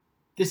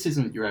This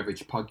isn't your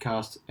average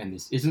podcast, and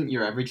this isn't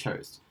your average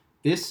host.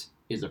 This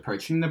is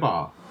Approaching the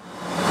Bar.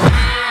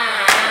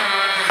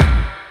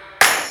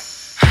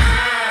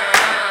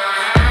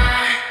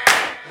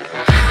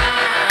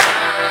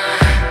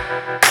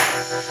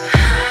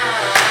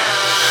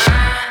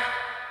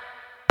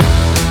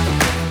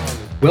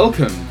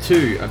 Welcome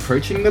to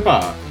Approaching the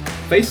Bar.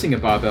 Facing a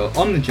barbell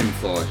on the gym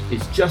floor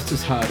is just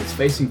as hard as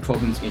facing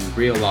problems in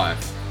real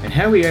life, and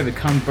how we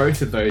overcome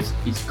both of those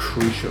is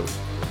crucial.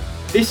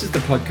 This is the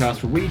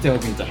podcast where we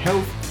delve into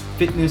health,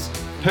 fitness,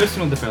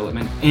 personal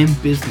development,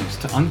 and business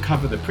to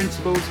uncover the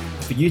principles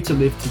for you to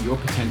live to your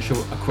potential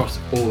across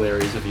all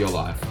areas of your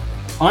life.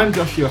 I'm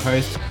Josh, your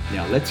host.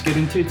 Now let's get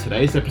into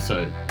today's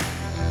episode.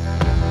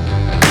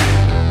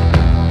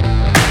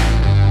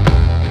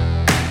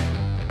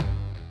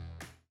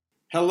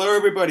 Hello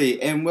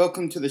everybody and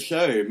welcome to the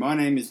show. My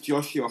name is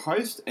Josh, your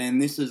host, and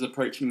this is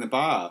Approaching the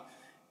Bar.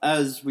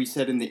 As we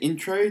said in the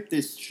intro,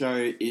 this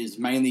show is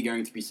mainly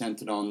going to be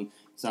centered on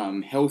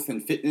some health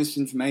and fitness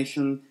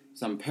information,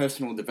 some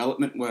personal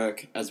development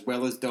work, as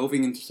well as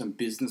delving into some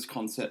business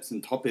concepts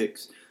and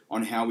topics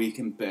on how we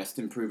can best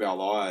improve our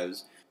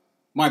lives.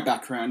 My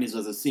background is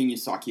as a senior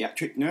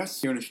psychiatric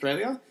nurse here in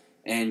Australia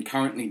and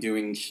currently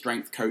doing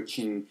strength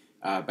coaching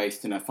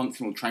based in a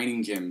functional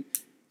training gym.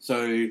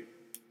 So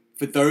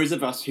for those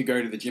of us who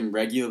go to the gym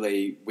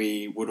regularly,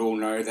 we would all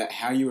know that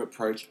how you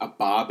approach a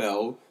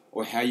barbell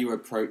or how you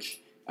approach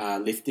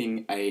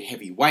lifting a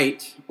heavy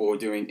weight or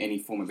doing any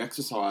form of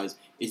exercise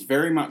is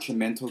very much a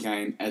mental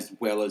game as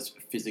well as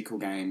a physical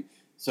game.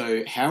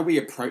 So how we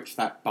approach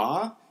that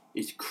bar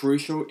is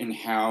crucial in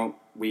how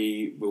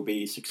we will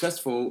be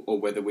successful or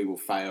whether we will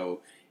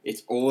fail.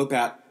 It's all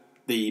about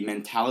the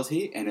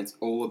mentality and it's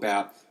all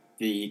about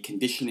the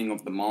conditioning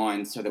of the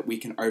mind so that we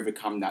can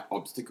overcome that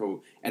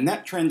obstacle. And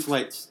that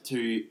translates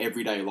to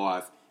everyday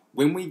life.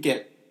 When we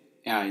get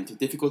into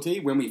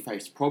difficulty, when we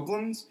face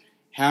problems,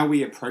 how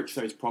we approach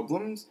those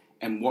problems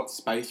and what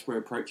space we're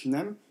approaching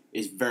them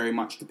is very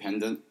much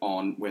dependent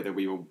on whether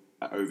we will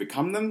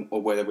overcome them or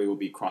whether we will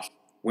be crushed.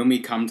 When we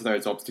come to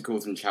those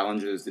obstacles and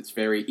challenges, it's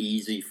very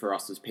easy for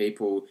us as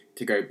people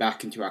to go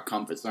back into our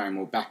comfort zone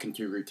or back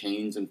into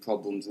routines and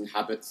problems and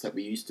habits that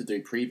we used to do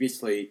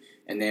previously,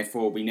 and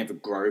therefore we never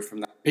grow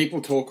from that.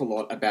 People talk a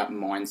lot about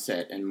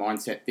mindset and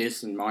mindset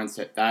this and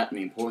mindset that and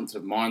the importance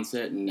of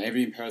mindset, and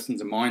every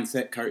person's a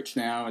mindset coach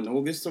now and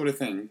all this sort of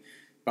thing.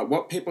 But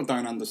what people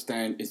don't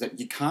understand is that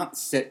you can't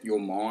set your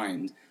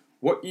mind.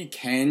 What you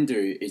can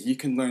do is you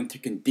can learn to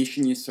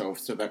condition yourself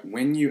so that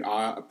when you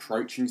are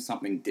approaching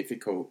something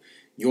difficult,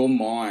 your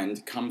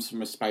mind comes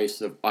from a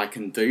space of I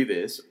can do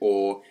this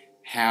or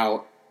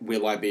how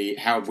will I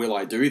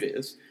do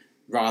this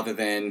rather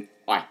than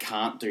I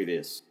can't do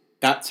this.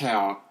 That's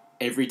how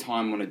every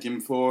time on a gym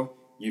floor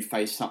you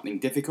face something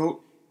difficult,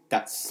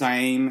 that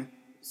same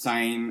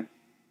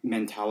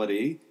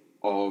mentality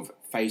of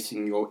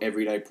facing your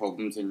everyday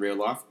problems in real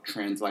life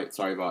translates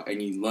over,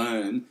 and you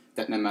learn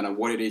that no matter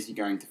what it is you're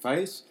going to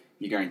face,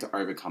 you're going to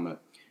overcome it.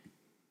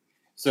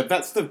 So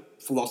that's the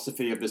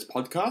philosophy of this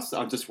podcast.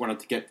 I just wanted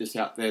to get this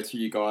out there to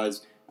you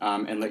guys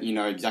and let you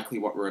know exactly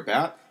what we're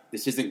about.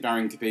 This isn't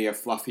going to be a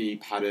fluffy,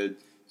 padded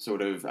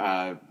sort of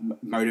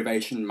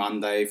motivation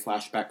Monday,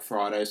 flashback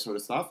Friday sort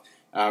of stuff.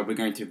 We're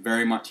going to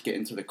very much get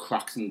into the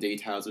crux and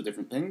details of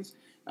different things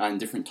and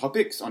different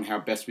topics on how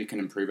best we can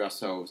improve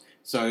ourselves.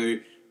 So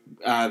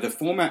the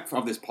format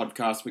of this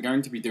podcast, we're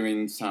going to be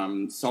doing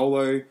some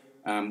solo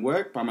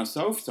work by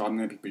myself. So I'm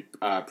going to be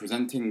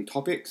presenting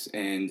topics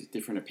and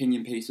different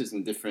opinion pieces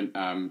and different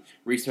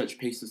research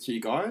pieces to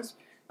you guys.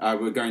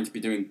 We're going to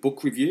be doing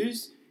book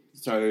reviews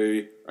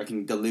so I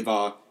can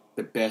deliver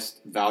the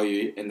best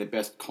value and the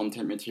best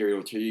content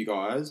material to you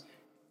guys.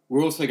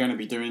 We're also going to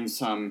be doing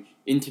some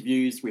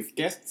interviews with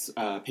guests,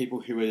 people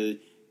who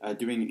are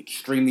doing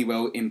extremely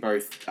well in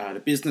both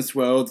the business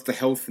world, the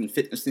health and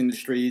fitness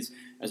industries,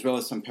 as well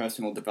as some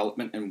personal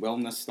development and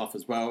wellness stuff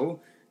as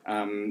well.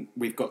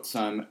 We've got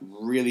some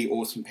really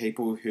awesome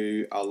people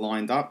who are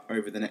lined up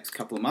over the next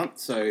couple of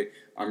months, so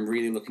I'm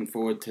really looking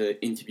forward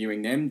to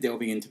interviewing them,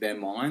 delving into their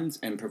minds,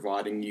 and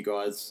providing you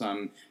guys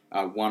some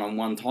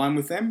one-on-one time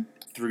with them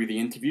through the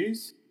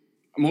interviews.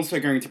 I'm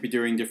also going to be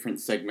doing different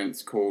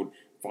segments called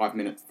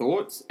 5-minute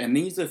thoughts, and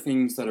these are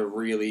things that are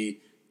really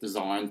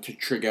designed to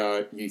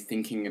trigger you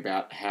thinking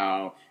about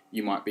how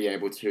you might be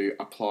able to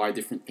apply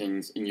different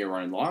things in your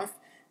own life.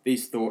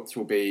 These thoughts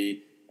will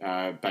be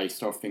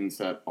based off things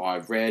that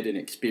I've read and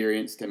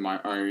experienced in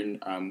my own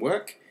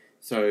work.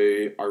 So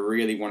I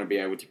really want to be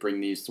able to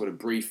bring these sort of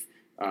brief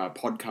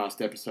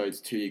podcast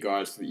episodes to you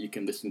guys so that you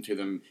can listen to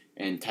them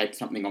and take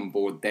something on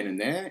board then and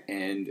there,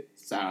 and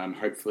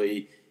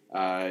hopefully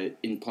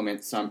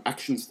implement some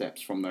action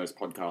steps from those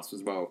podcasts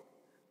as well.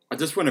 I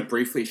just want to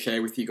briefly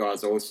share with you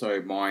guys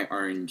also my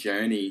own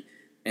journey,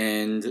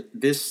 and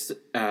this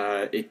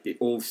it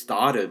all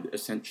started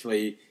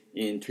essentially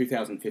in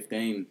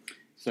 2015.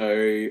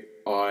 So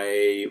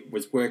I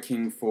was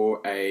working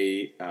for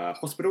a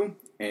hospital,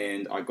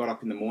 and I got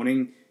up in the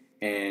morning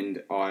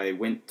and I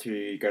went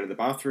to go to the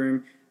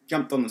bathroom,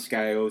 jumped on the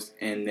scales,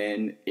 and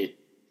then it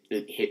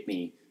it hit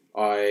me.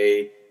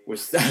 I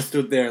was I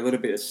stood there a little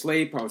bit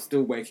asleep. I was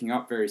still waking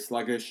up, very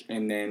sluggish,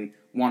 and then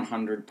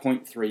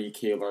 100.3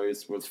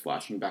 kilos was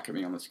flashing back at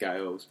me on the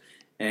scales,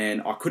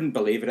 and I couldn't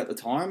believe it at the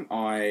time.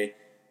 I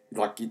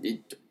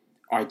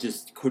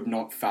just could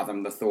not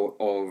fathom the thought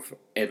of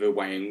ever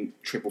weighing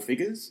triple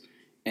figures,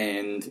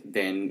 and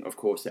then of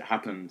course it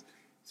happened.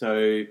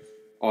 So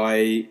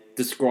I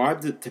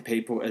described it to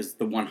people as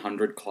the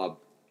 100 Club.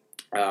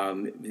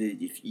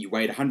 If you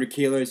weighed 100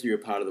 kilos, you were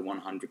part of the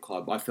 100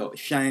 Club. I felt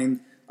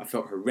ashamed. I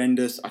felt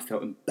horrendous. I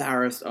felt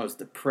embarrassed. I was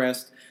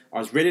depressed. I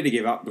was ready to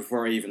give up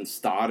before I even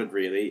started,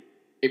 really.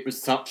 It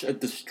was such a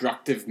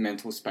destructive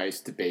mental space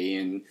to be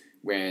in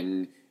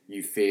when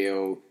you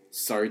feel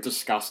so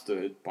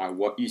disgusted by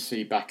what you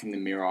see back in the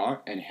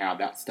mirror and how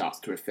that starts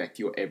to affect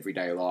your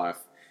everyday life.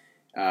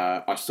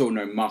 I saw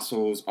no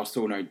muscles, I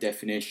saw no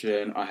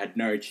definition, I had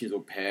no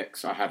chiseled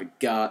pecs, I had a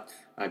gut,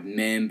 I had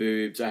man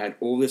boobs, I had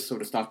all this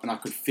sort of stuff, and I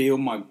could feel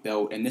my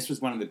belt, and this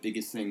was one of the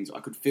biggest things, I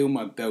could feel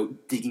my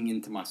belt digging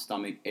into my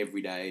stomach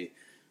every day.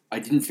 I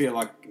didn't feel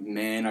like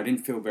man, I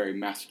didn't feel very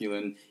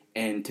masculine,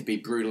 and to be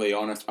brutally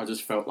honest, I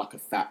just felt like a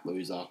fat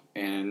loser,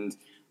 and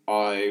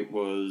I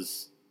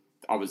was,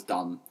 I was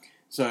done.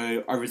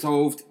 So I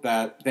resolved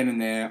that then and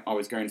there I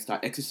was going to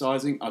start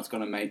exercising, I was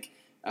going to make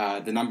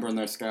the number on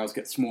those scales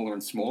get smaller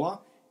and smaller.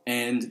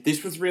 And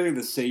this was really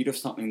the seed of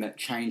something that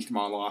changed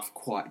my life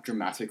quite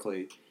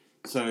dramatically.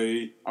 So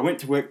I went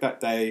to work that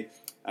day,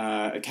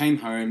 I came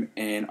home,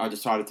 and I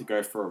decided to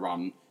go for a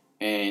run.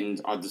 And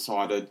I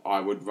decided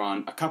I would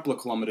run a couple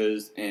of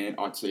kilometres and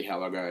I'd see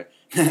how I go.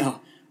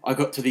 Now, I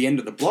got to the end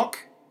of the block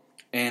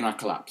and I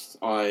collapsed.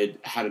 I'd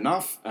had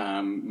enough.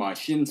 My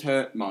shins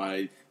hurt,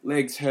 my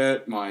legs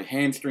hurt, my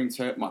hamstrings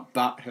hurt, my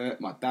butt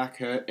hurt, my back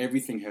hurt,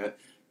 everything hurt.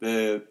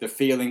 The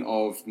feeling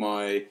of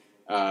my,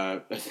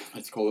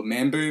 let's call it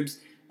man boobs,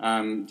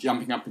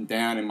 jumping up and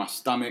down in my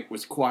stomach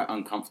was quite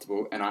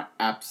uncomfortable, and I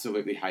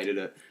absolutely hated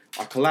it.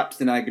 I collapsed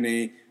in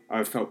agony,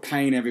 I felt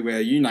pain everywhere,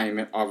 you name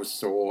it, I was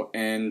sore,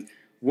 and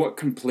what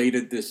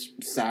completed this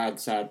sad,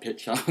 sad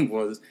picture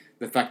was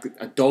the fact that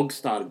a dog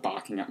started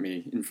barking at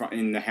me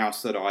in the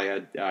house that I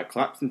had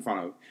collapsed in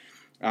front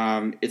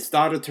of. It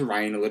started to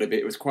rain a little bit.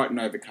 It was quite an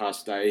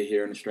overcast day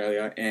here in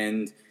Australia,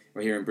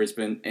 or here in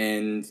Brisbane,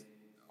 and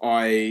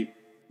I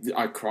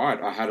cried.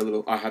 I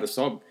had a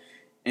sob,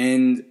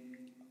 and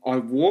I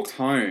walked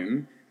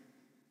home,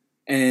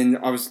 and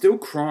I was still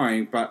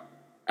crying. But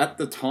at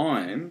the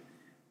time,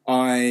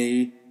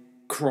 I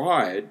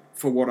cried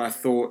for what I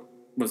thought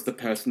was the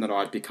person that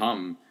I'd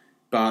become,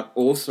 but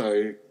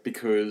also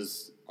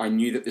because I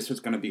knew that this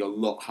was going to be a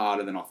lot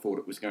harder than I thought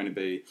it was going to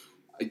be.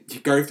 To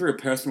go through a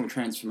personal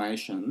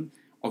transformation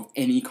of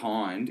any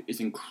kind is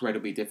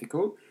incredibly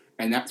difficult,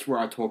 and that's where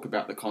I talk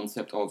about the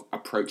concept of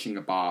approaching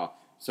a bar.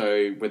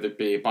 So whether it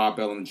be a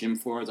barbell on the gym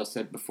floor, as I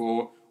said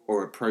before,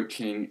 or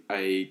approaching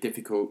a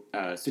difficult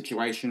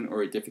situation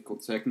or a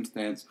difficult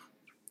circumstance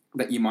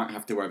that you might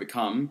have to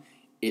overcome,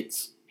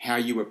 it's how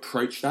you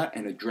approach that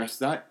and address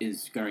that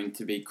is going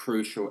to be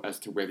crucial as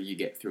to whether you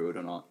get through it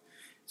or not.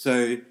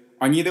 So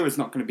I knew there was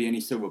not going to be any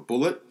silver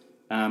bullet,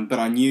 but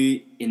I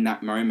knew in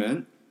that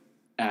moment,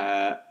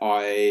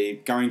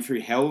 going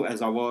through hell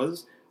as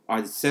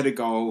I set a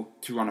goal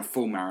to run a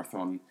full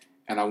marathon,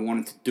 and I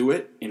wanted to do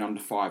it in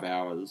under 5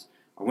 hours.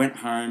 I went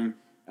home,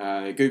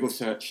 Google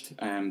searched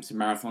some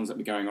marathons that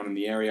were going on in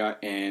the area,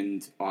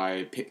 and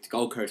I picked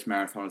Gold Coast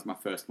Marathon as my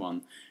first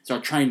one. So I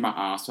trained my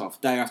ass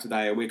off, day after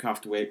day, week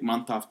after week,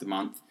 month after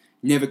month,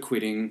 never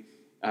quitting,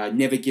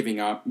 never giving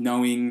up,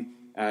 knowing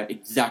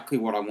exactly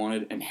what I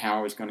wanted and how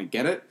I was going to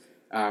get it.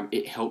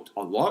 It helped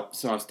a lot.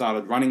 So I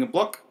started running a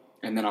block,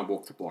 and then I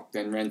walked a block,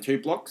 then ran 2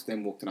 blocks,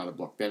 then walked another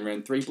block, then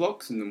ran 3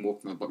 blocks, and then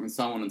walked another block, and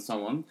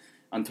so on,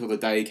 until the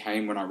day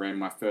came when I ran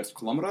my first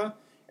kilometre.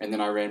 And then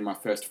I ran my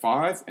first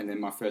 5, and then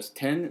my first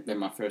 10, then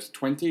my first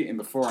 20, and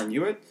before I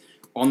knew it,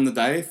 on the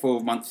day, 4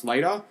 months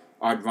later,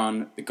 I'd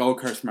run the Gold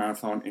Coast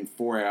Marathon in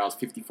 4 hours,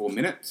 54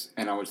 minutes,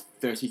 and I was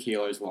 30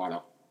 kilos lighter.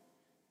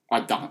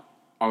 I'd done it.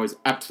 I was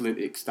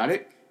absolutely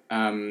ecstatic.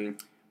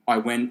 I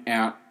went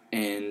out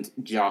and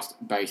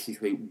just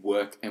basically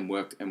worked and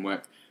worked and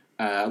worked.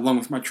 Along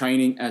with my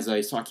training as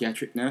a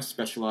psychiatric nurse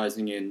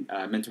specialising in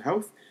mental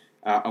health,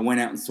 I went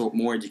out and sought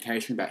more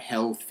education about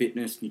health,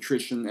 fitness,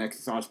 nutrition,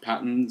 exercise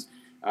patterns,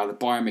 the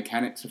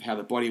biomechanics of how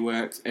the body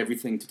works,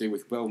 everything to do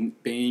with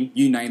well-being,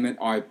 you name it,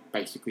 I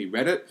basically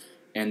read it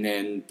and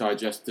then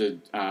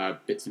digested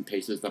bits and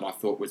pieces that I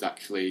thought was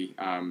actually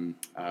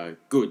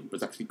good,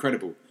 was actually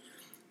credible.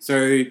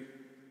 So,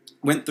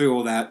 went through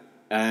all that.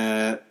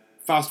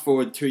 Fast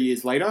forward 2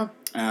 years later,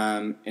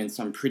 and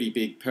some pretty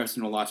big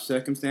personal life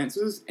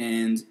circumstances,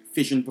 and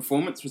Fission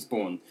Performance was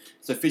born.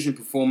 So Fission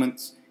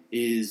Performance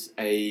is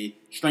a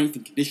strength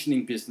and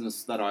conditioning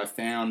business that I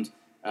found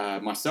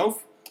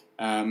myself.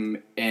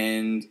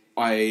 And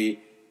I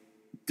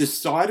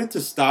decided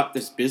to start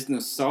this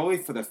business solely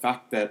for the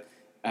fact that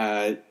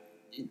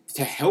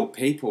to help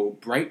people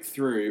break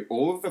through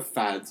all of the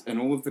fads and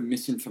all of the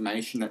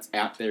misinformation that's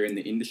out there in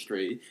the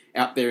industry,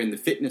 out there in the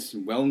fitness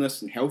and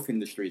wellness and health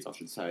industries, I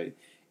should say,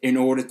 in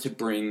order to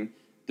bring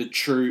the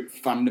true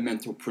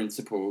fundamental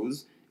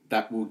principles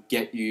that will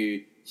get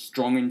you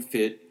strong and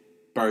fit,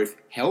 both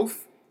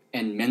health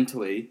and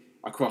mentally,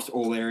 across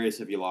all areas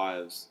of your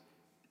lives.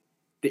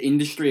 The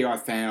industry, I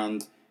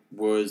found,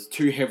 was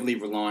too heavily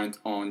reliant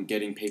on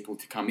getting people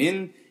to come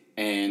in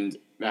and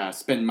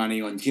spend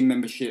money on gym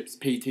memberships,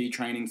 PT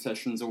training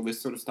sessions, all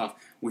this sort of stuff,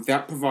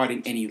 without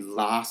providing any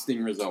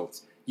lasting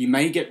results. You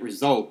may get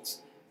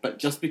results, but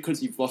just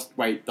because you've lost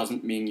weight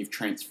doesn't mean you've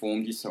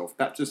transformed yourself.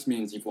 That just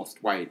means you've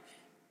lost weight.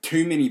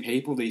 Too many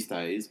people these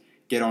days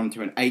get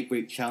onto an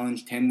 8-week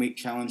challenge, 10-week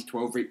challenge,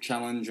 12-week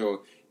challenge,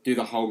 or do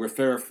the whole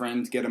refer a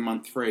friend, get a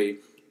month free.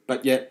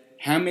 But yet,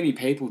 how many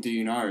people do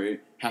you know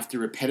have to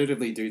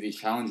repetitively do these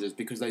challenges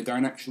because they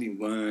don't actually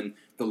learn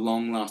the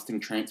long-lasting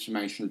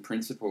transformation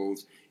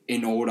principles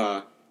in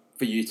order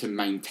for you to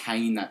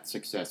maintain that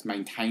success,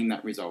 maintain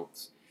that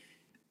results?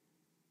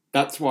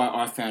 That's why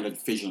I founded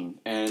Fission,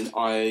 and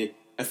I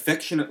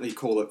affectionately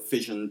call it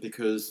Fission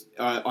because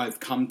I've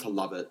come to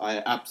love it.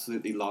 I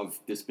absolutely love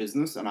this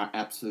business, and I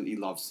absolutely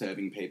love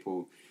serving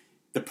people.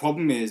 The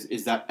problem is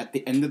that at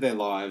the end of their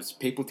lives,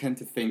 people tend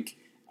to think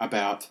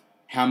about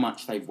how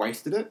much they've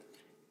wasted it,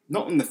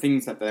 not in the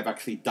things that they've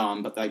actually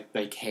done, but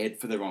they cared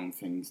for the wrong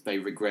things. They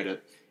regret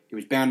it. It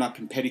was bound up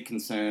in petty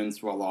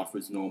concerns while life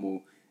was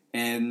normal.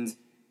 And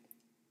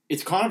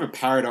it's kind of a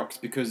paradox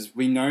because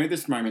we know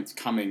this moment's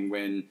coming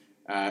when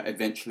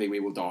eventually we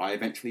will die.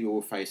 Eventually we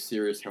will face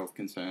serious health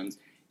concerns.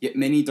 Yet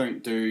many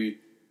don't do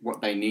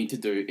what they need to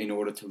do in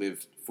order to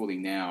live fully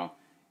now.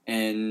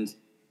 And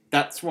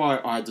that's why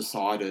I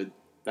decided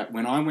that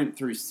when I went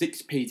through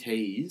 6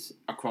 PTs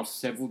across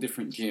several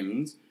different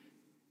gyms,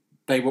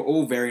 they were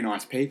all very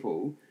nice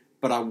people,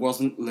 but I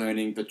wasn't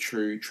learning the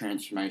true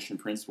transformation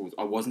principles.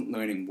 I wasn't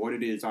learning what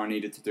it is I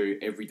needed to do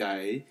every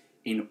day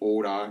in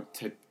order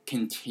to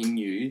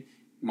continue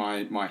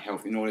my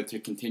health, in order to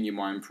continue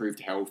my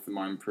improved health and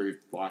my improved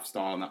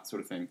lifestyle and that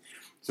sort of thing.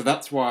 So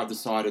that's why I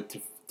decided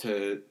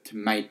to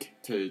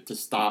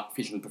start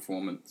Fission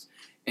Performance.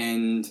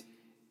 And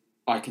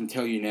I can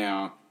tell you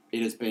now,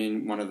 it has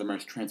been one of the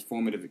most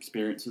transformative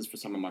experiences for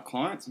some of my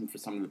clients and for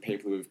some of the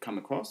people who have come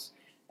across.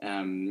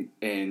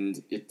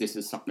 This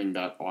is something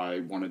that I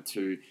wanted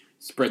to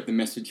spread the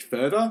message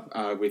further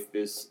with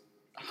this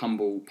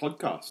humble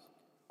podcast.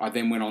 I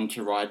then went on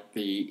to write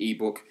the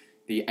ebook,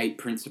 The 8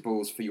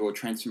 Principles for Your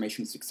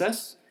Transformation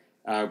Success,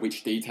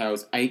 which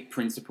details 8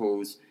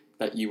 principles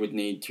that you would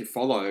need to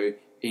follow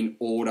in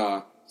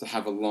order to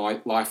have a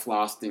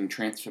life-lasting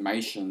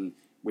transformation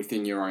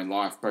within your own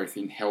life, both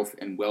in health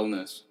and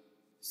wellness.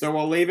 So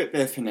I'll leave it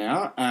there for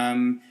now.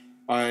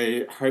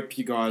 I hope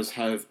you guys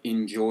have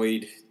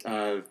enjoyed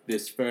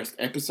this first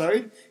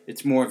episode.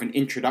 It's more of an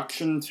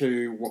introduction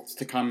to what's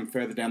to come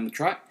further down the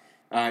track.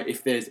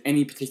 If there's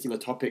any particular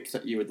topics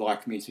that you would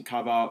like me to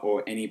cover,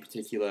 or any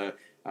particular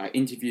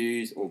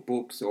interviews or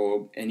books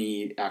or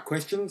any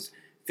questions,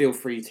 feel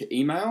free to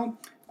email.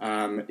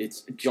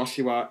 It's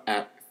Joshua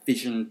at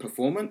Fission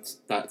Performance.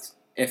 That's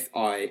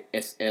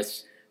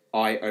FISSION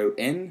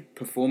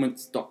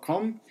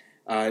performance.com.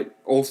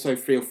 Also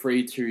feel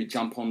free to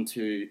jump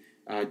onto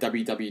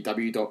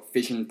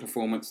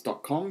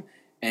www.fissionperformance.com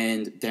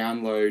and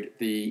download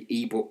the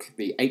ebook,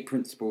 The 8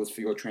 Principles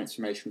for Your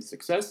Transformation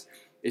Success.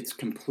 It's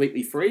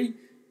completely free.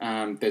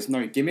 There's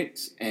no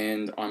gimmicks,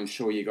 and I'm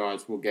sure you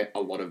guys will get a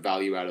lot of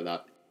value out of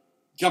that.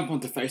 Jump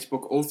onto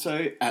Facebook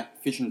also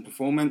at Fission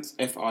Performance,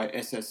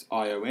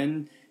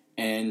 FISSION,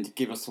 and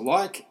give us a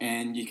like,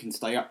 and you can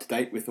stay up to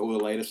date with all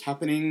the latest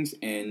happenings,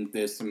 and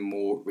there's some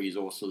more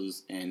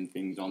resources and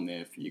things on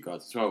there for you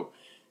guys as well.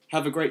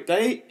 Have a great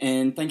day,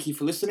 and thank you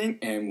for listening,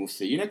 and we'll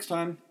see you next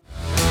time.